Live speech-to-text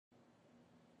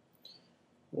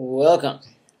Welcome.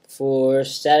 For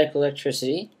static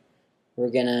electricity, we're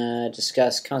going to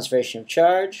discuss conservation of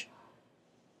charge,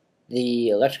 the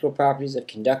electrical properties of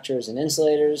conductors and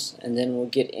insulators, and then we'll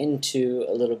get into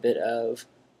a little bit of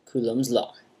Coulomb's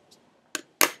law.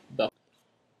 If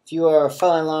you are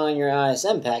following along in your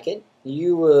ISM packet,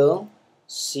 you will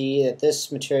see that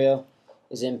this material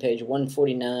is in page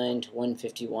 149 to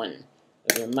 151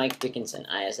 of your Mike Dickinson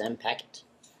ISM packet.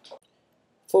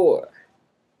 For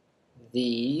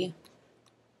the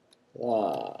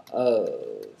law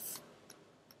of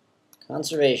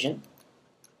conservation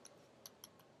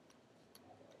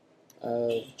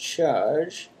of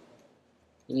charge,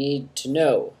 you need to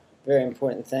know a very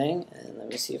important thing, and let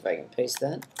me see if I can paste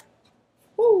that.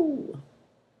 Woo!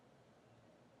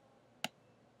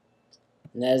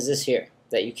 And that is this here,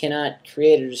 that you cannot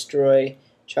create or destroy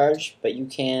charge, but you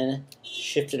can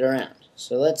shift it around.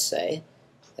 So let's say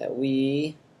that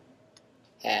we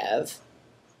have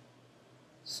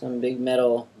some big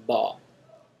metal ball.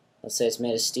 Let's say it's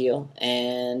made of steel,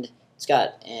 and it's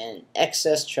got an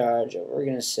excess charge of, we're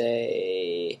going to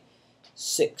say,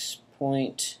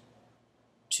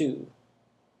 6.2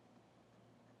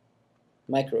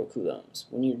 microcoulombs.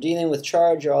 When you're dealing with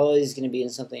charge, you're always going to be in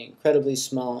something incredibly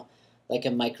small, like a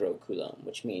microcoulomb,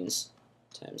 which means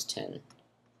times 10 to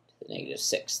the negative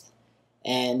sixth.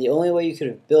 And the only way you could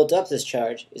have built up this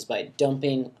charge is by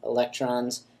dumping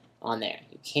electrons on there.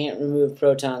 You can't remove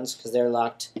protons because they're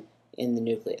locked in the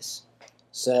nucleus.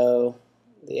 So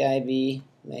the IB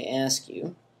may ask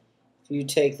you, if you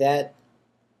take that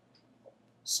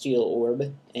steel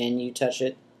orb and you touch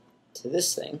it to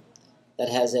this thing that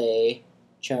has a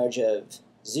charge of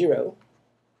 0,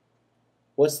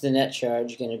 what's the net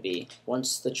charge going to be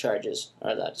once the charges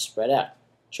are allowed to spread out?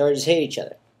 Charges hate each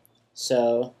other.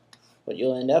 So what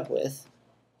you'll end up with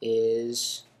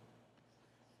is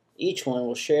each one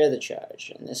will share the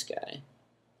charge, and this guy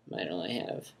might only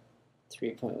have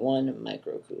 3.1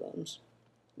 microcoulombs,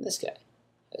 and this guy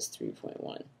has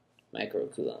 3.1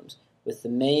 microcoulombs, with the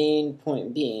main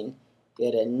point being you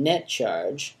had a net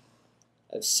charge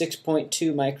of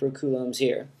 6.2 microcoulombs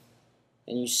here,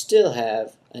 and you still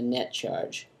have a net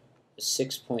charge of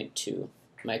 6.2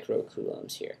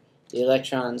 microcoulombs here. The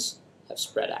electrons have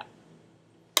spread out.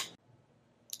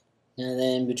 And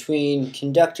then between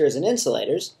conductors and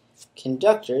insulators,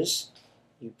 conductors,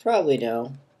 you probably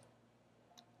know,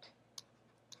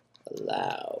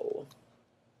 allow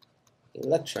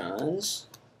electrons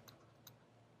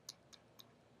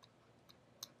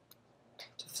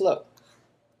to flow,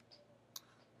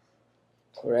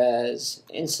 whereas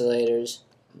insulators,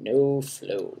 no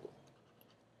flow.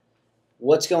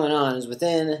 What's going on is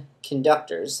within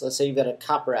conductors, let's say you've got a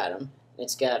copper atom,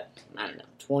 it's got, I don't know,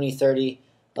 20, 30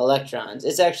 electrons.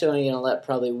 It's actually only going to let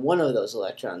probably one of those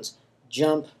electrons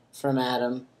jump from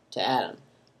atom to atom.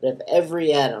 But if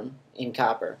every atom in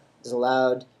copper is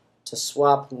allowed to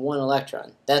swap one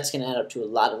electron, that's going to add up to a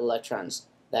lot of electrons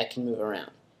that can move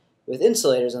around. With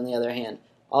insulators, on the other hand,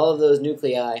 all of those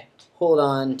nuclei hold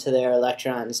on to their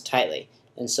electrons tightly,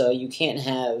 and so you can't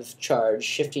have charge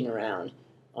shifting around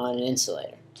on an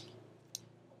insulator.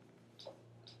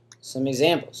 Some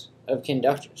examples of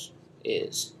conductors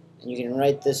is, and you can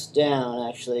write this down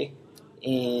actually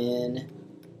in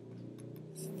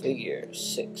figure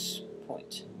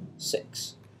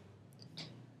 6.6.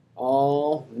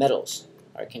 All metals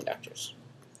are conductors.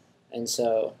 And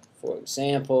so, for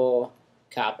example,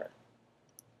 copper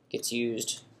gets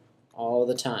used all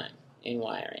the time in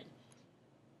wiring.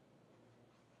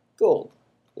 Gold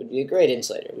would be a great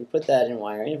insulator. We put that in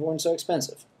wiring if it weren't so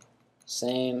expensive.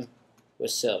 Same with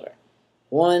silver.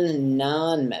 One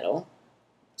non-metal,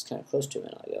 it's kind of close to a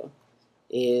metal though,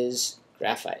 is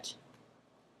graphite,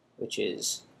 which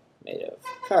is made of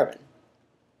carbon.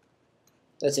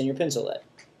 That's in your pencil lead.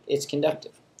 It's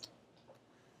conductive.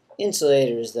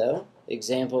 Insulators, though,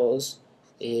 examples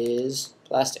is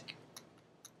plastic.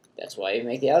 That's why you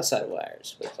make the outside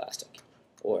wires with plastic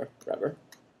or rubber.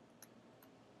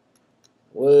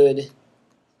 Wood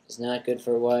is not good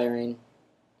for wiring.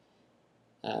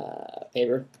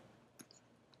 Paper.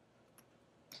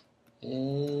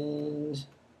 And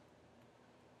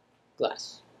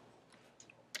glass.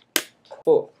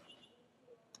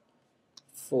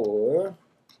 For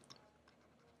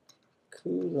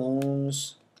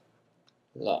Coulomb's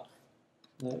law.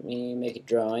 Let me make a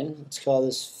drawing. Let's call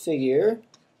this figure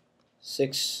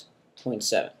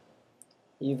 6.7.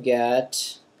 You've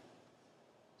got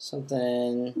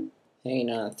something hanging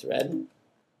on a thread,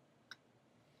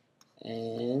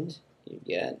 and you've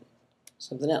got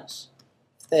something else.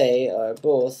 They are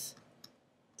both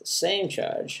the same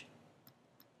charge,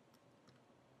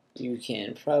 you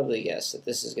can probably guess that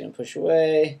this is going to push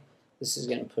away, this is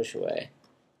going to push away,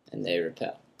 and they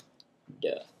repel.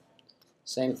 Duh.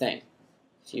 Same thing.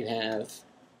 If you have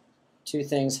two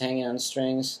things hanging on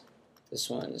strings, this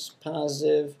one's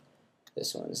positive,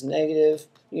 this one's negative,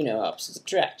 you know opposites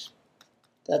attract.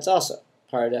 That's also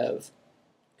part of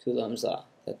Coulomb's law,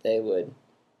 that they would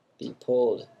be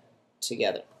pulled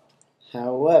together.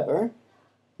 However,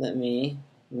 let me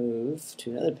move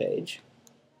to another page.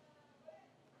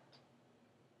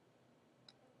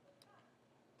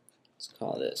 Let's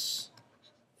call this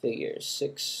figure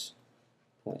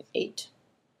 6.8.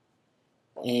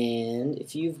 And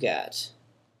if you've got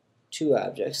two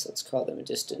objects, let's call them a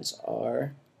distance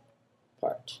r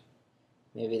apart.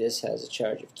 Maybe this has a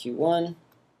charge of q1,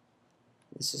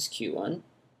 this is q1.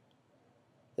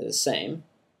 They're the same,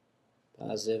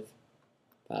 positive,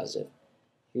 positive.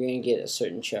 You're going to get a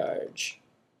certain charge,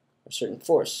 or a certain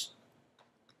force,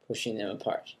 pushing them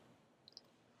apart.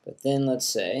 But then let's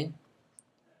say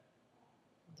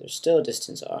there's still a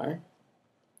distance r,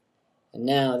 and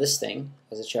now this thing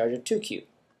has a charge of 2q.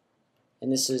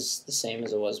 And this is the same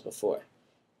as it was before.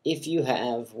 If you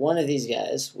have one of these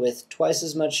guys with twice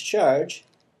as much charge,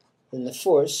 then the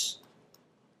force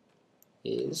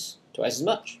is twice as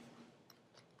much.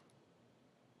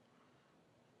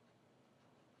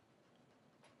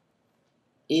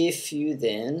 If you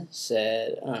then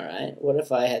said, alright, what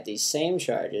if I had these same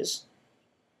charges,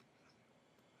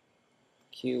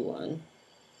 q1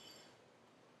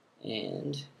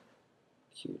 and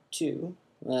q2,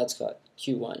 well, let's call it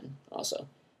q1 also.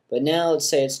 But now let's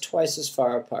say it's twice as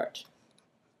far apart.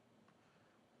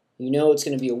 You know it's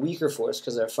going to be a weaker force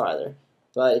because they're farther,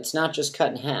 but it's not just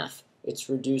cut in half. It's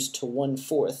reduced to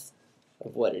 1/4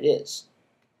 of what it is.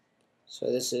 So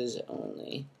this is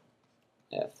only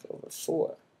f over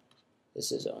 4.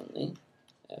 This is only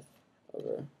f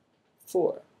over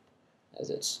 4 as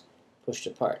it's pushed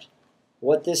apart.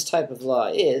 What this type of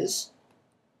law is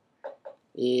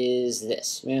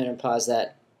this. Maybe I'm going to pause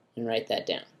that and write that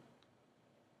down.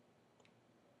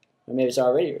 Or maybe it's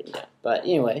already written down. But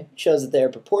anyway, it shows that they're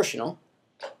proportional.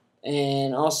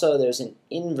 And also there's an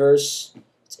inverse,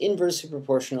 it's inversely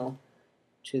proportional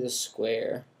to the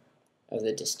square of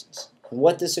the distance. And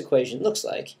what this equation looks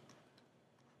like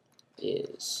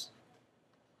is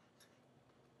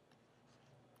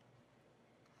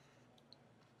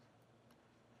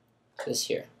this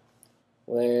here,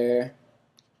 where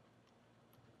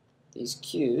these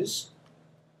q's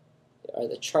are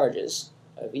the charges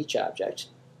of each object,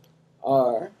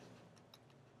 r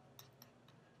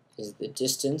is the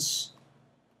distance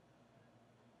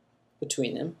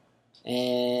between them,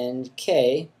 and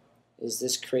k is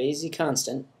this crazy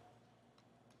constant,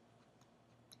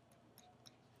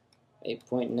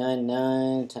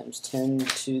 8.99 times 10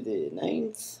 to the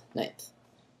ninth,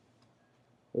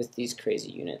 with these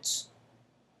crazy units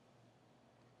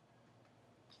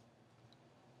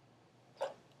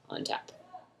on top.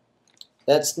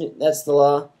 That's the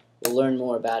law. We'll learn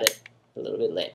more about it a little bit later.